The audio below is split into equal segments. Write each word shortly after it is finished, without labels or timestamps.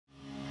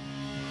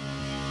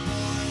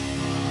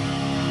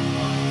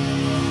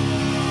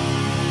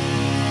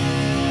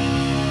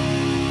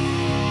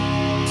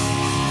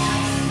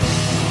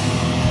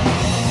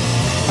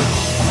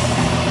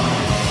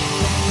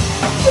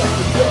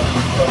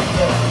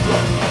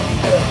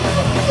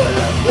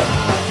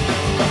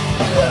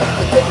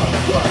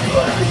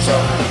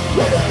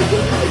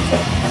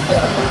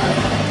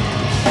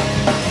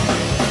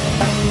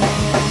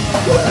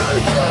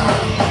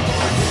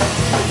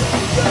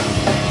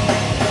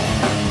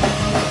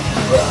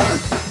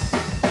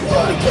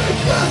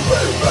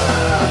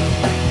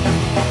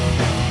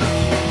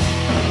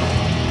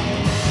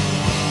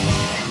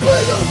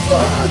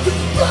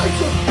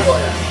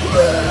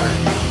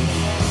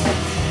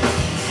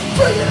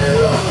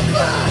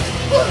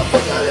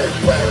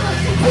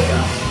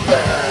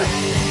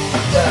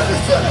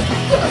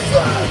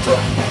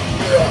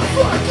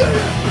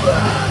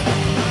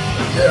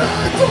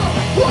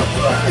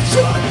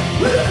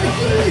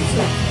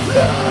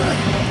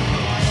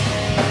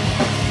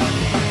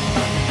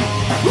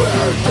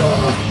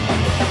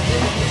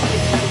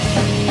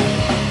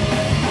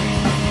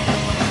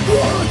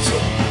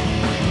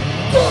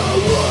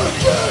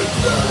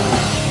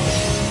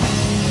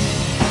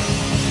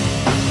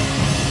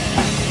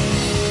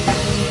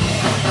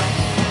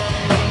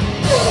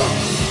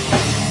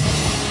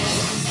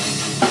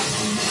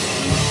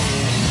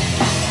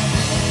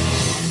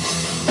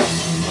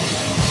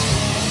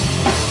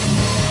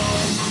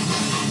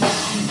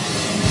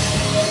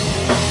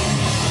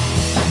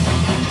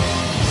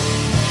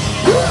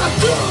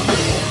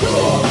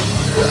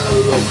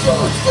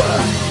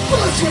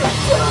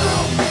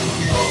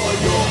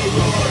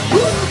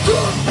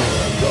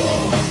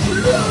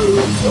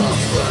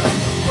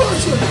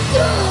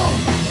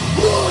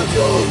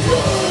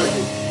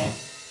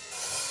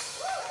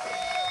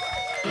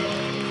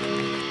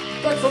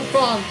Tack som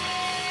fan.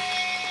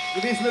 Det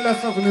är vi som är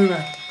ledsna för nu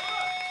med.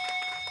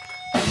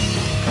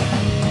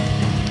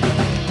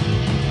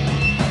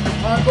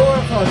 Här går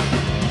jag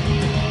först.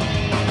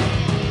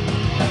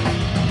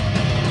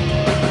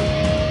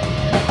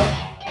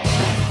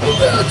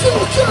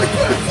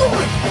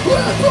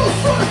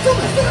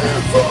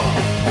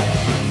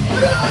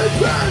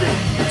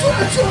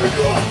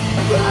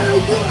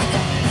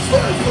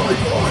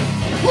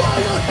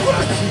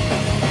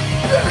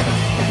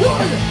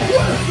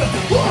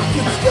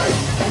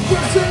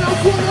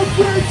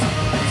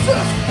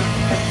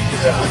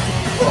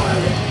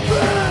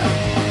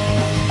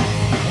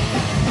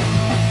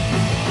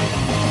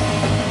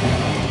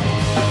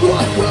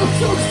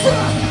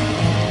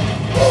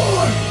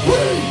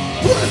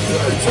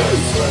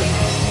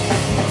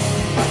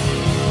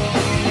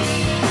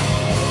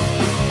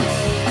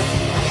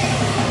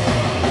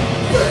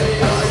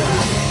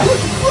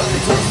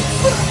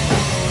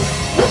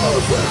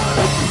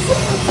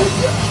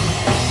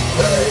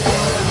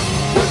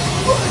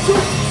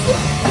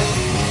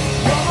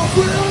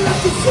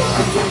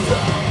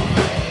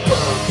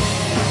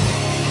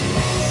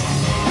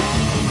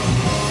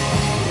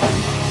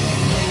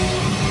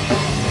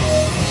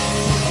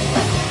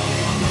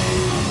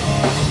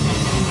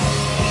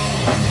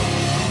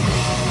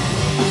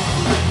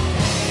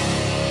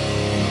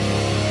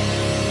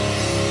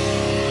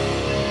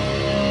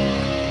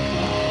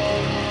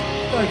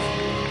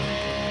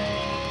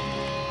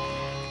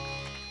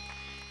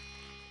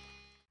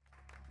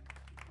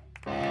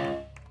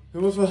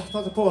 Jag måste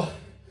passa på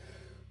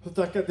att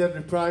tacka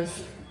Deadly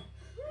Price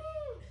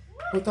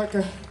och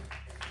tacka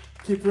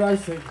Keep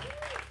Rising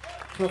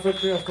som har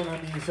följt med oss på den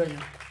här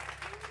minisvängen.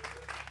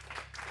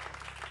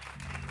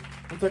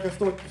 Och tacka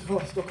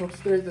Stockholm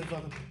Straighten för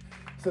att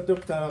de sätta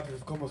upp det här att vi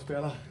får komma och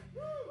spela.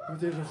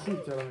 Det är så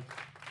sjukt jävla mycket.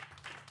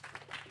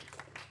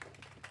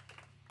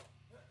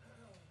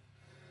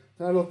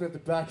 Den här låten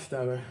heter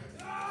Backstabber.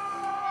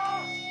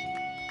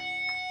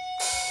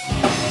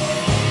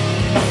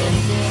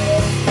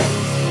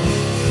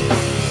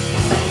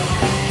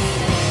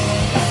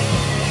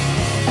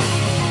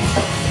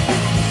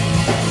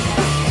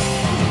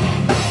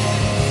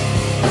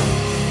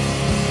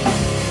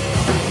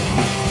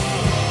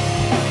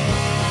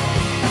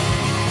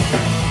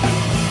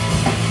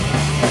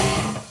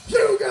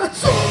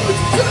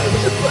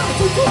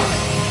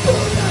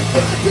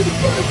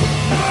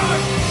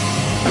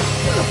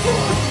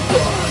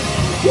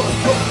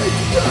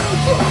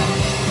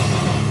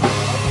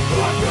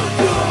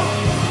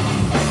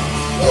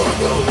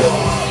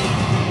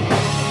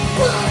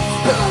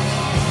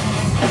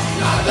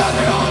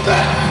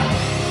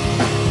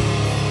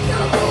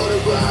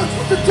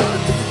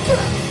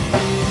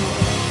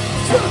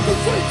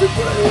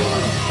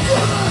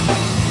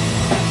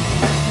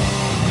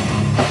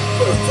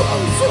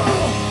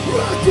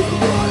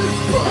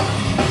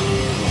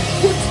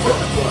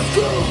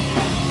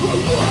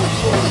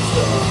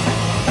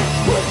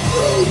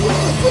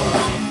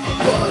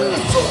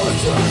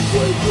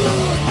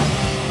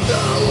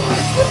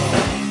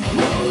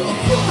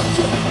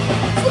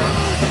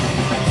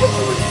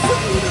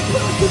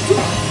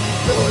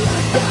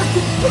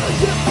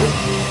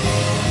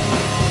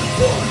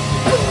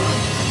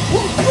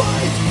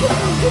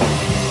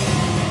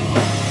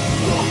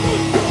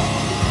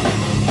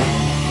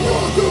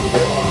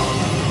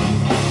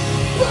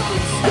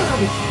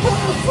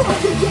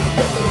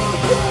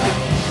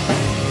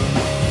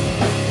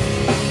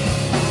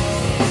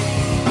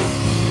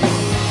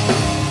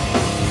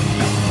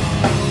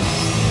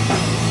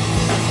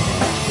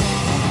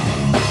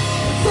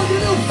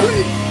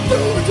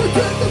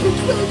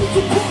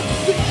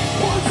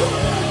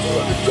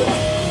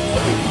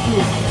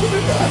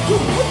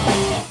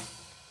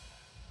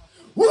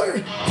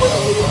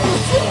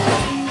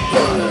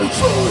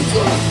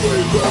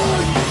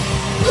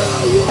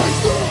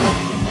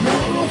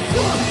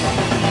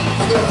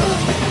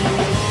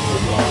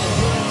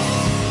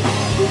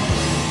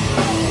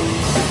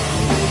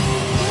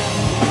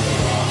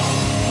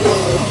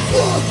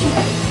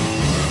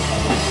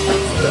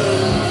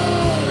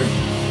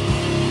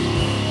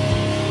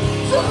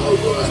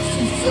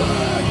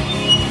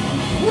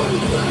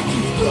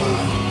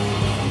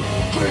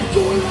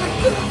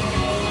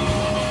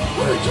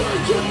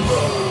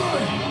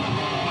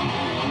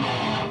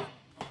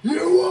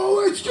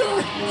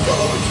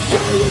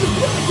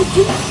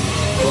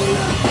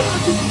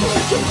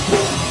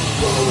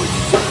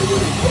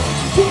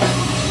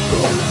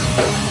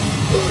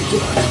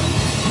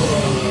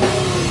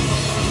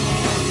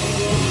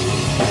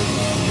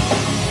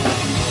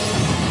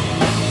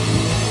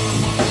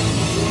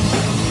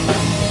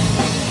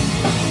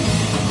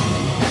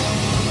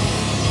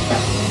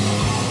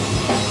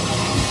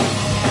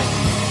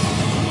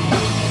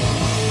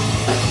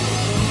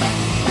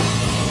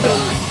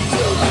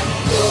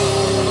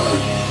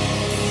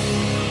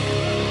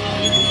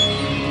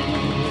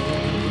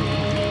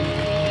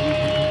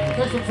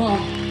 Tack som fan.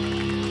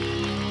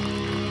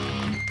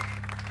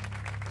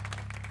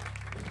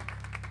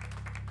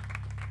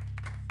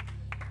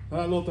 Den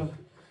här låten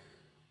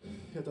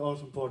heter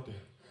Awesome Party.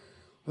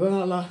 Och den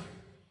handlar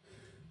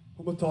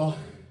om att ta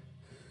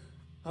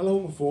alla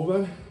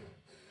homofober,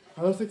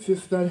 alla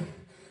sexister,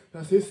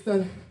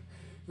 rasister,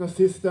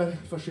 nazister,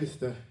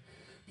 fascister.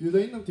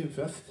 Bjuda in dem till en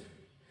fest.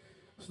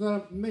 Och så när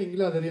de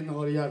mänglar där inne och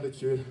har det jävligt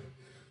kul,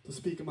 då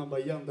spikar man bara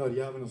igen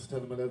dörrjäveln och så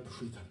tänder man eld på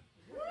skiten.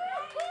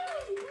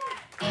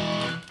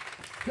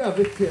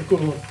 Jävligt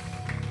PK-låt.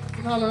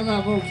 Sen handlar den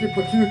här om att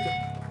klippa kuken.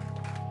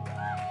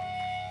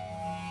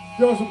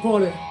 Gör som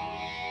party.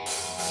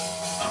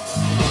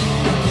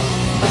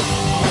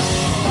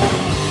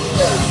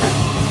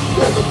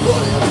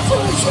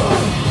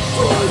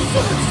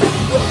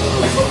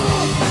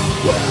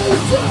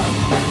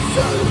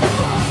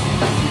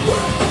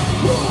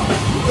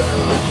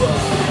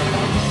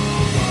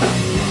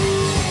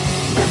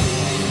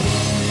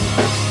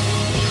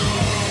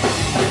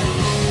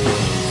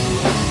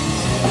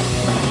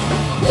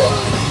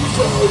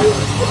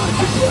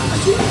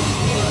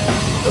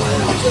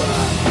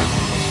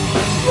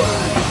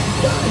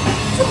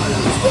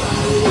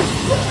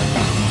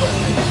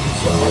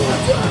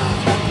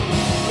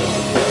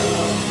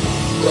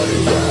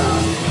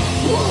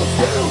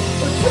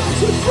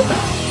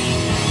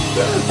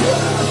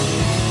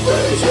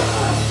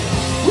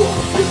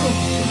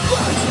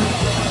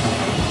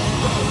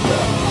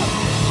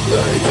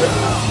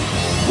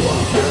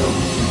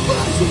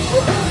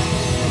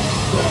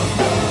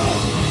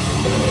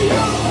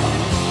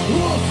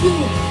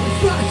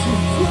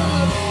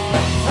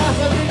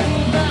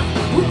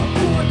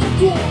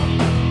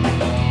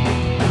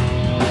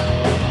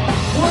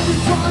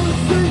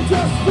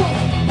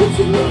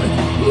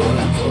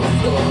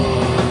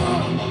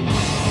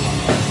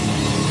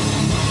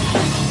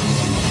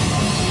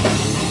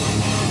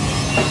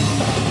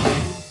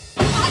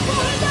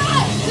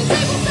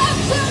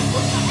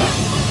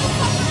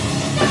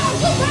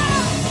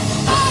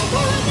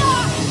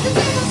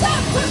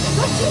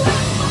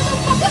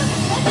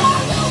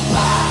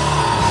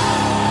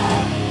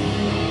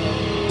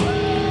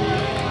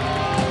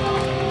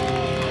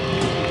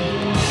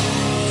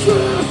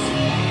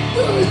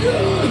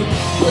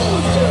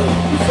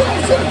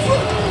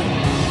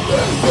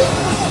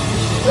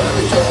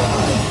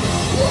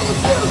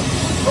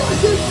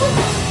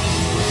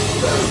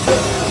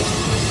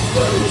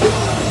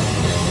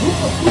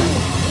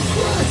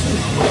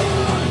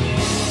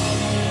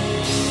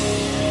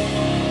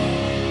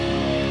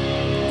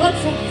 Tack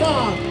som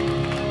fan!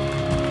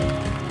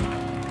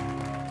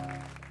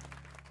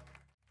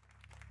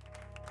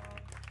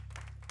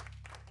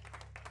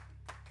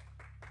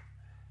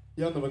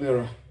 Jävlar vad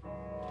nere.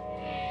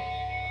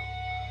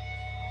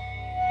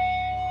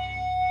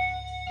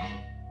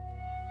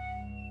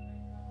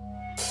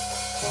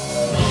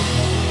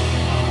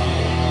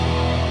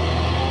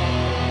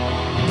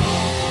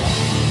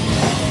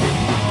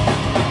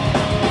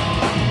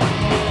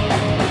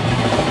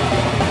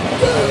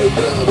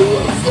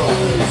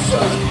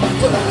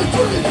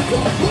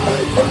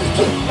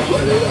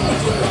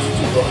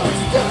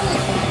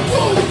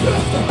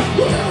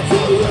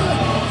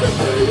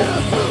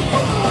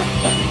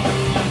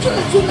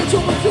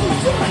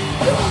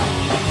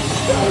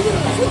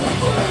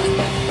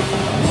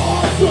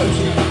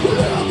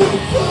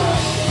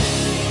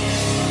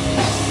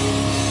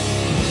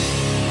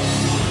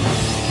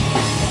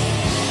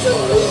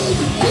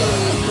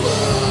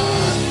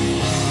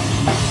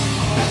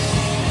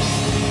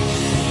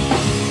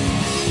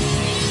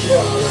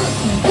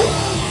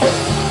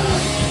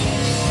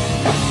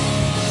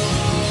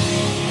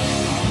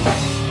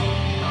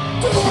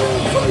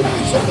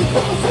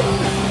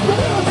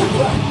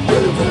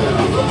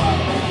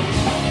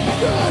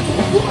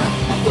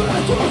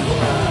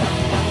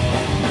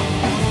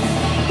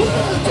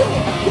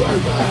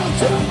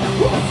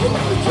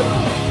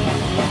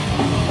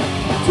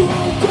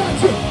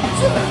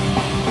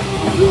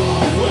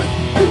 Don't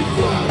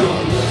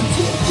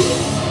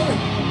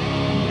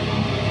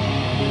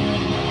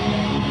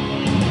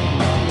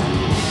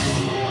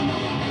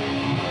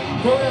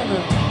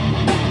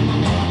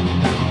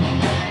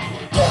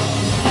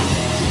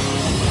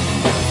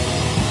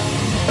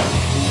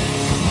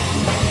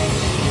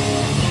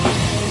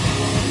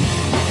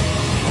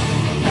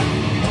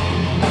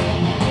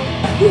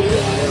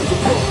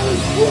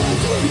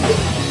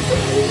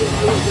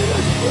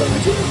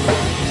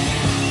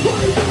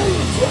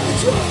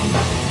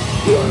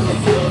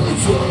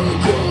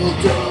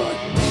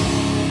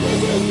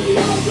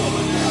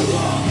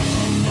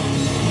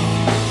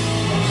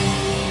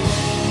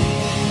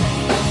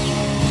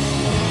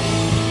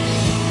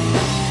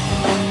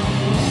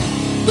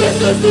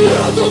This is the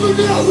end of an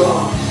era.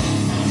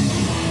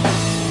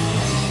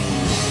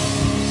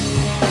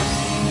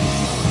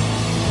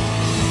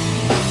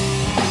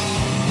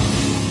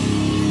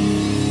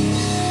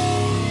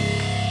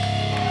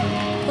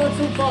 Tack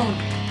som fan.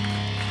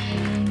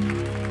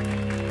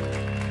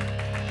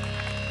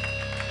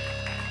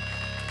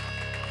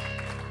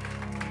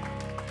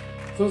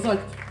 Som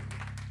sagt,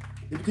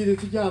 det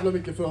betyder så jävla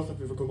mycket för oss att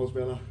vi får komma och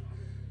spela.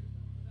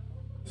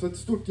 Så ett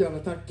stort jävla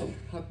tack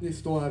att ni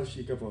står här och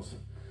kikar på oss.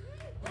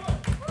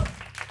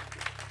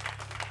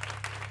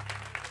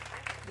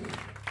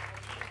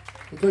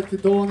 Och tack till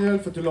Daniel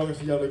för att du lagade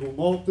så jävla god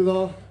mat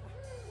idag.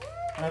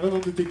 Även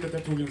om du tyckte att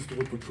jag tog en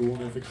stor portion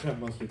och jag fick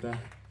skämmas lite.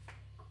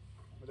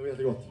 Men det var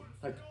jättegott.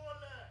 Tack.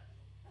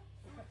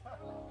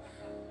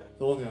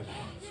 Daniel,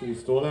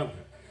 solstrålen.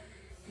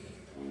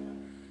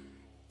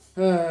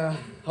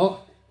 Ja,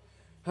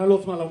 här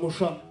låter man alla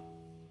morsan.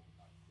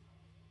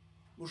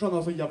 Morsan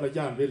har så jävla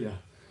järnvilja.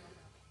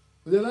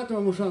 Och det jag lärt mig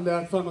av morsan är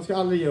att fan, man ska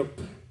aldrig ge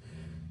upp.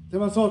 Det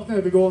man saknar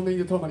är begåvning,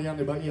 det tar man igen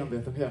i bara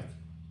envetenhet.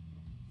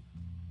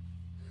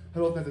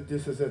 Här låter det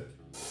This is it.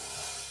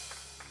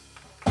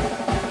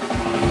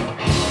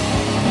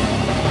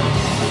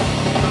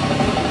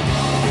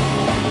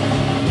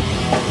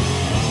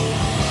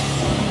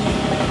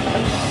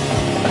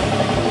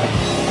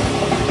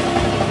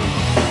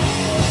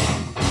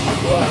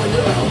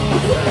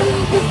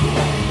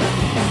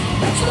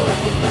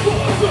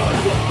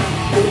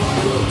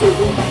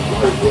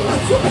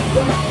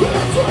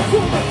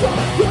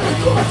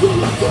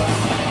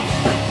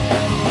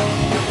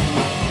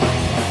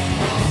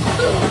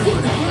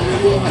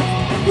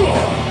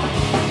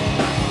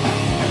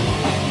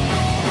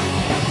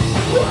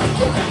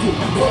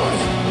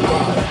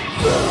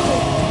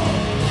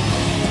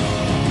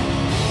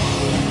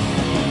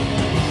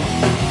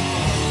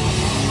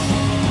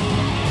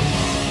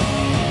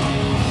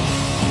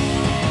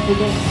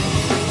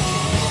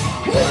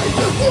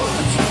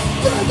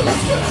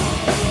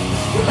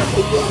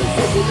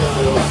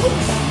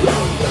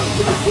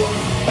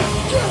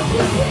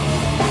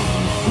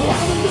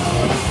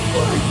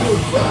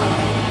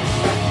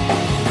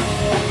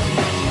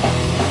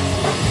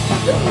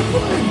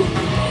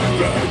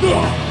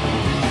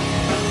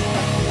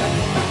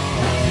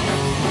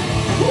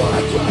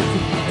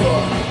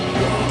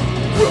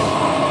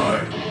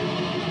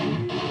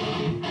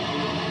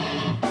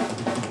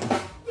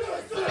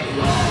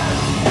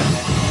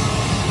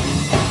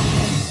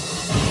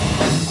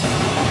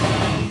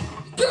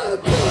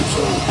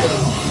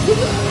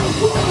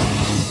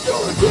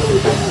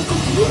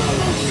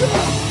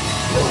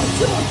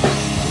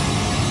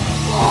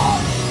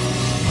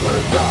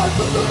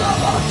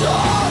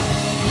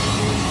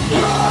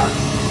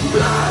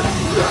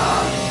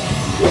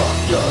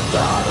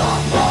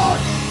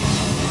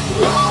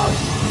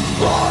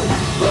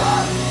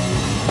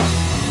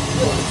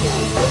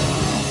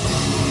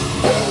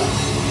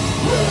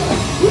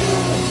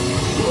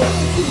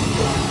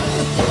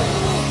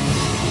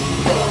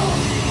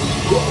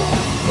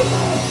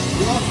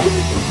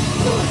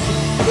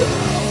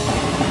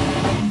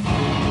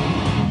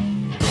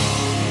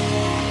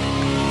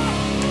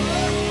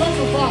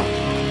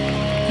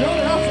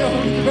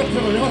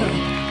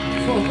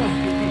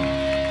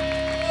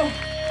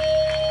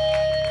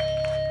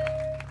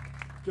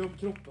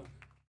 Kroppen.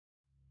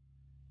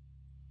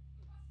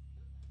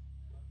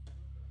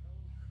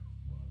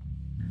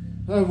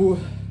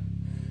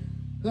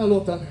 Den här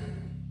låten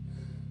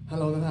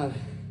handlar om den här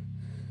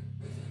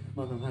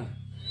mannen här.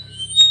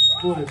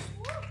 Boris.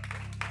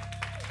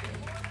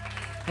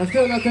 Jag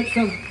skrev den här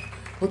texten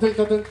och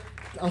tänkte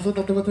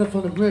att det var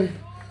träffande på mig.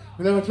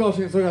 Men när jag var klar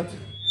så insåg jag att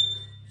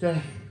det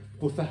är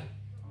Bosse.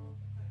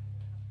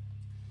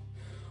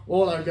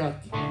 All I got.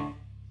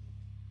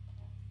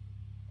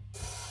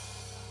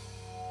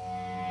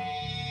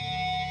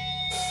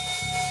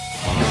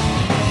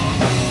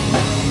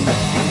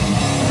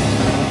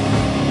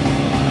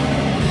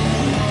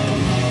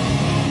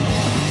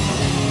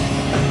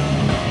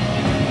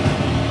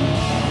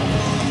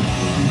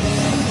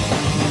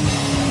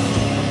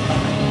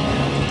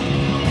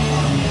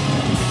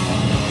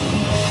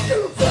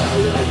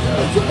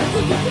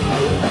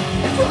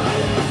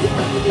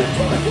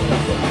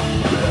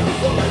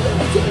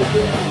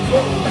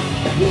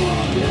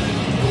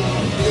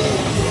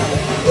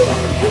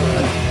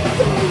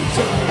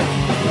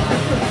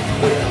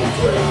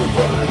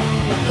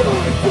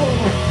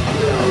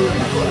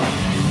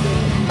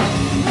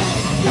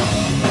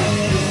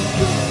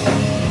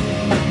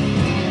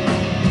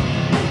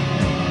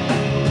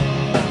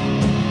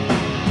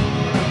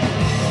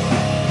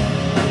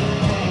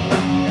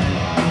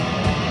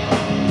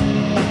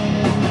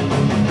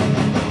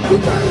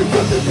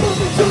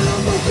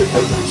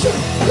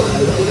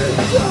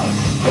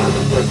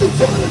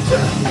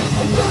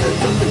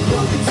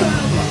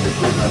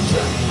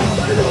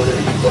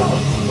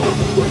 I'm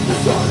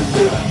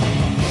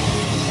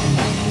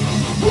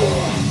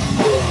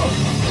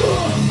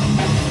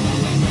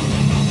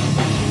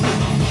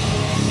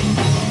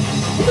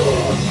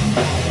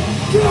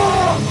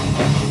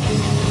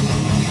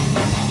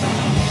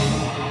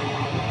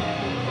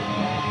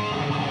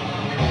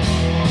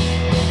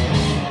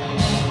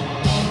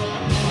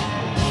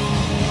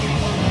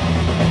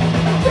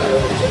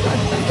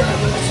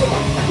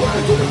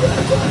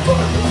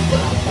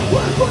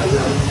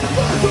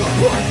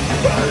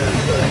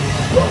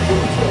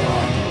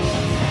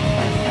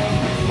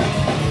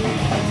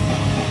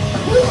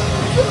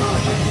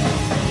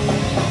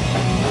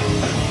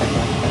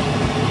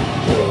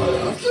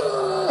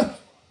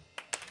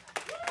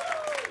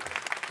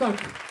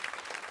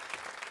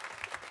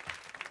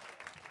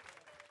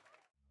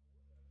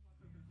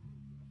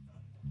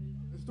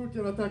Stort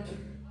jävla tack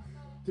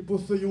till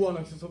Bosse och Johan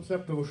också som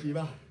släpper vår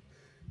skiva.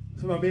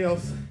 Som var med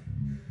oss.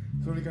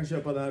 Så vi kan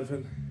köpa där för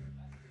en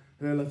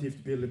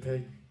relativt billig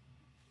peng.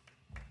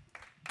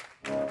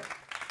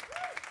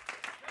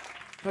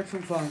 Tack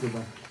som fan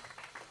gubbar.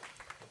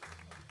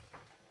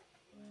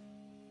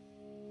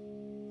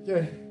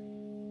 Okej.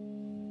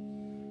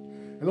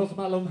 Det låter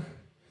som alla om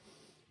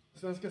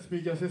svenska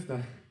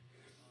smygrasister.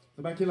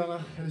 De här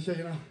killarna, eller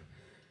tjejerna,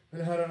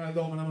 eller herrarna eller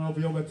damerna man har på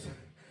jobbet,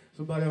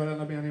 så börjar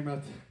varenda mening med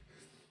att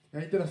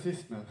jag är inte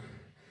rasist nu.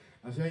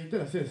 Alltså jag är inte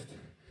rasist.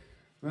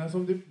 Men alltså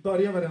om du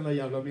börjar varenda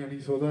jävla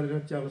mening så, då är det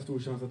rätt jävla stor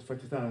chans att du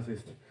faktiskt är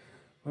rasist.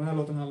 Och den här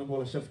låten handlar om att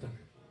hålla käften.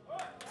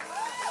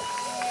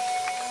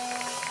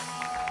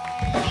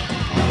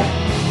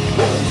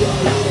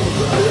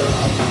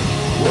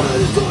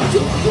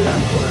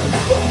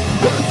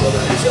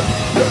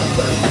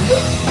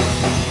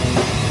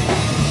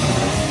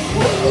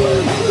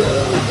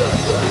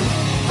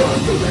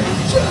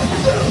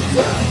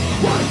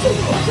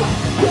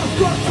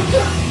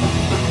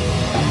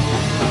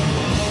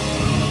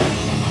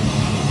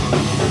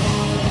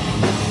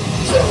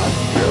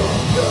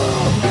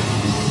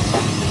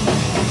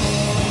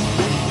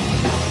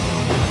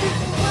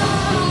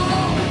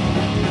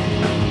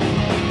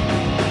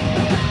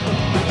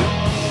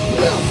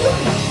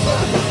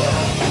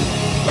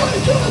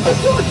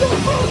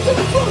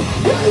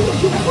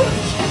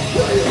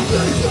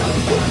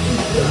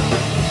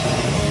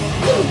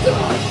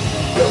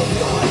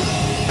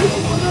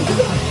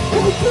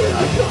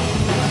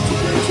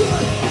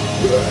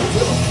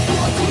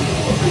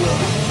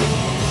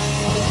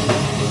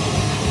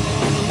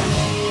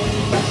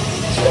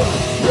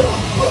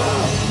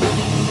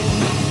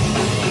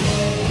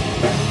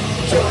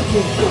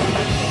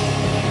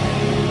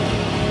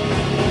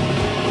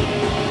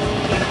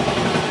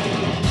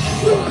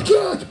 I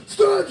can't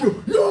stand you,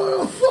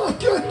 you're a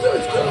fucking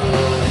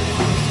disgrace.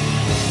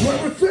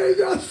 Everything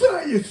I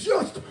say is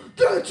just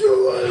get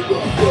you in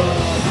my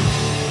face.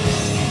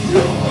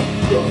 You're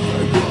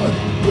nothing but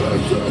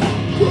business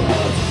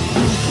class.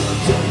 You can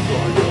take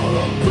my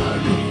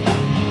opinion.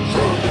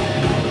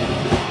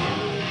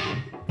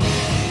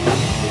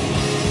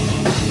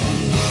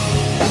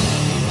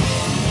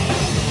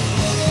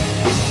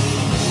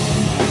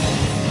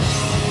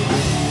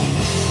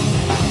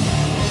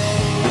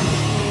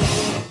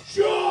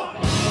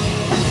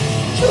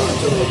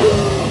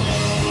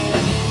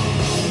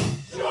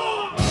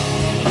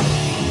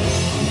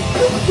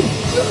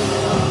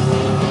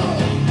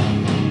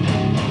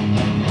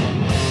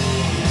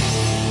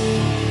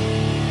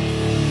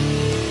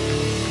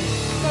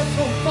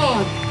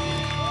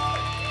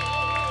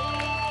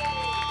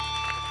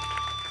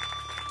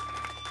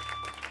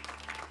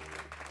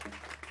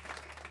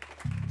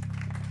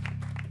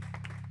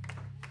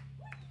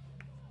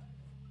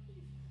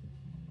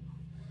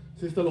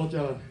 Sista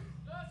låtjäveln.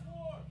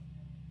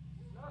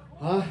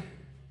 Va?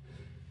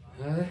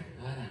 Nej.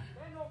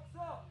 Den också!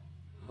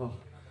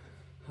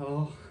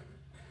 Ja.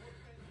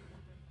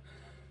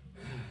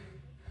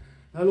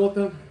 Den här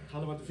låten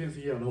handlar om att det finns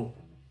en jävla hopp.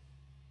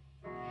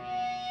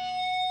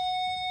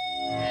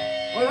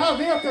 Och den här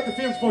vet jag att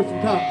det finns folk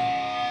som kan.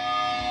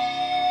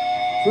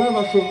 Så jag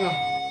bara sjunga.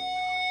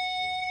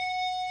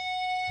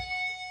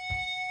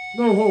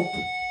 No hope.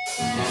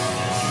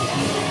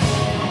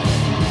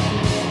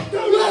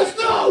 There's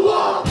no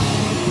hope.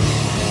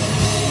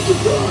 The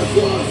God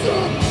was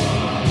up.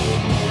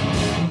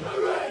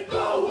 There ain't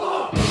no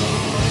hope.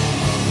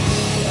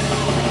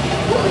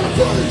 What I'm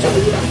trying to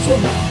answer.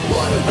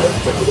 What I'm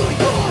trying to my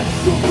God.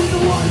 You'll be the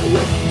one who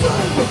will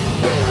stand with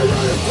me. I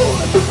am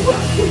going to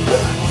back with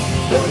that.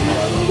 What the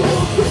other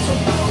world thinks I'm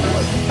not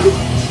like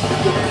good.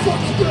 What the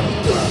fuck's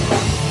gonna do?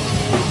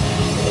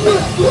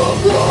 There's no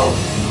hope.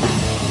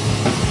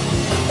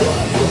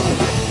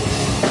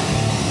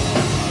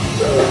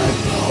 There ain't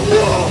no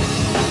hope.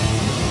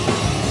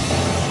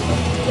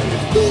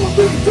 Don't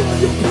be done,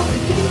 you're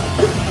playing to that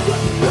thing.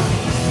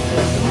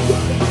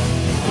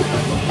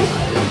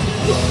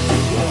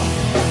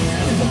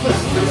 It's a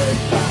family.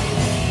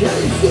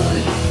 They say,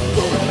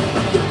 don't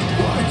get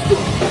fights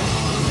done.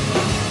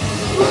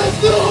 Let's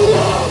go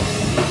up.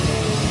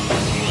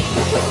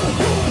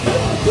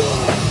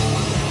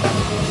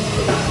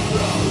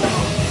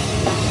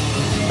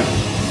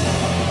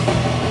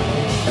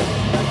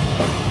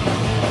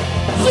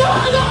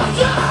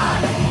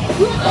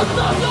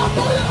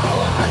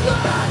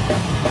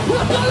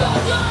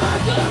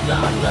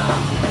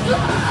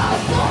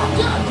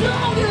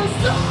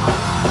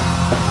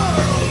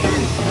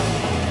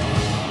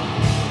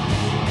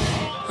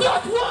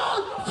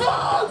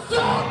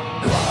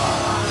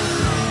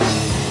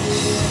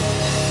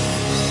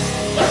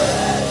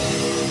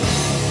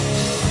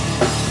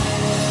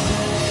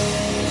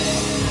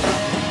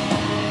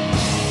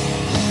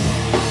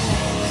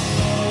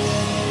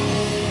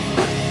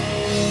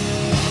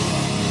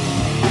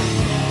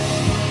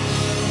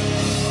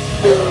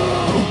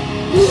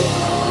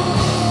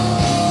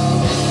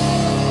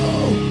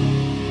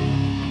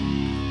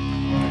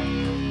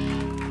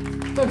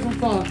 Tack som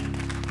fan.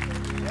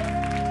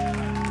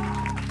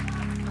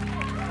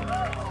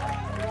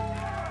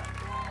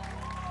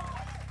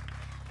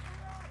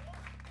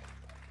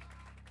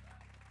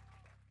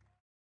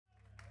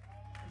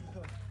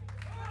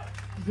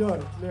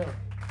 Björklöv.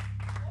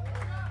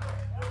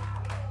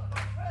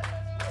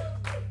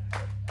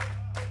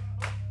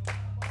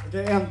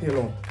 Det är en till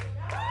låt.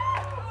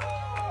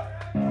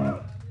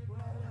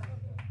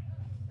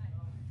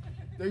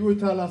 Det går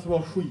ut alla som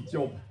har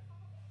skitjobb.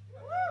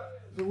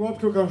 Så gå upp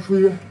klockan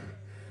 7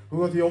 och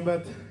gå till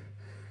jobbet.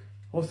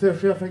 Och ser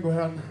chefen gå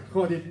hem,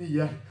 kommer dit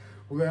 9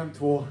 och går hem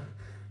 2.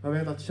 Jag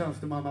vet att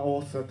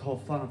tjänstemanna-aset har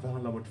fan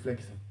förhandlat bort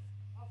flexen.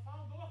 Vad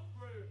fan då?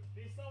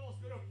 Vissa av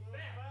oss går upp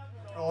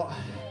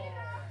 5.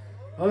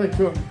 Ja, det är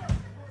kung.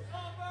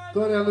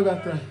 Då är det ännu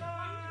bättre.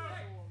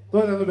 Då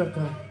är det ännu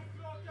bättre.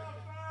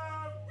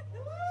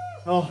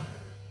 Ja,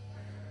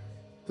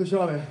 då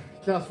kör vi.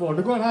 Klassvård.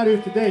 Då går den här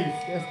ut till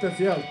dig, det är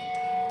speciellt.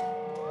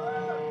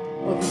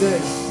 Och till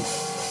dig.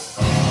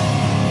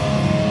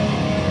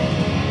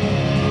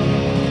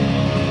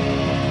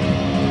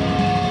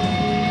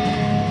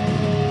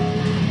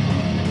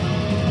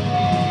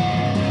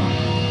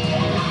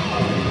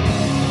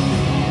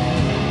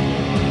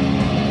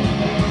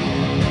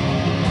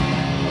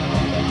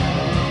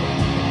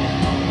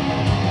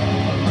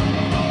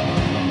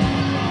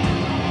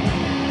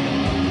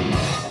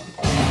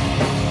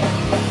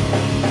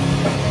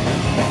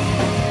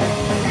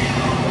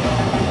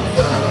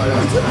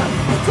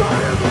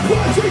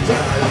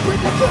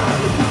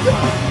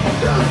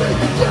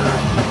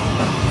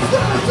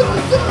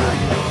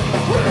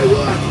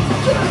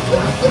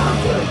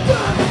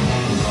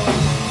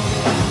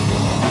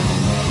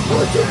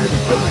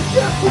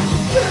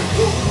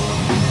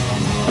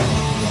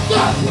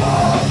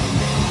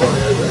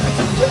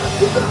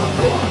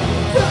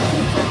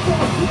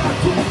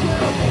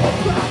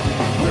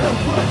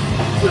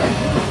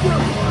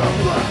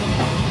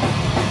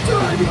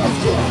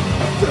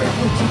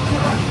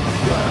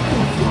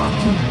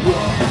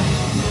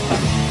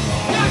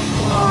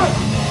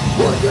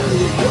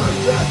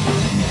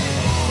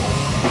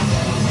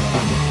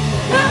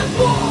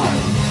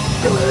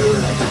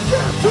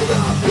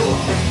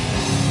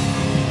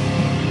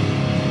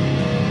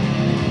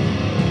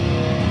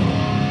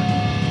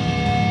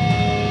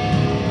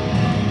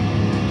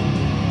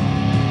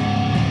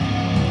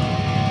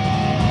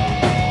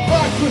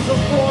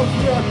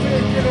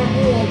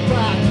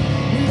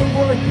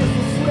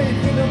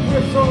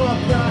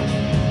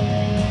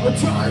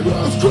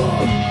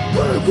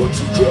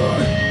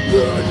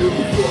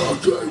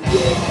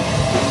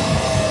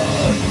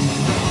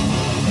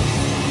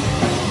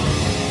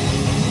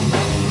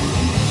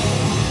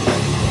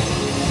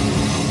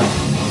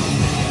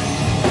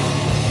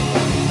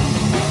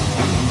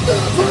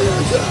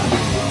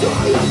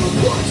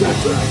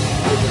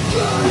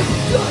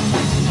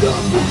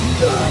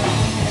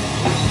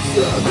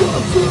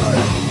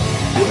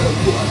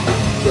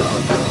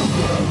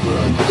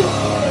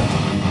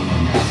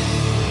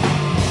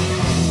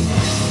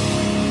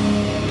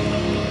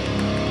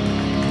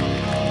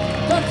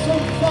 Tack som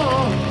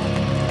fan!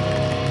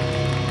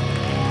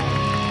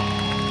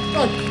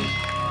 Tack!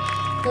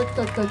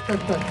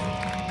 Tack.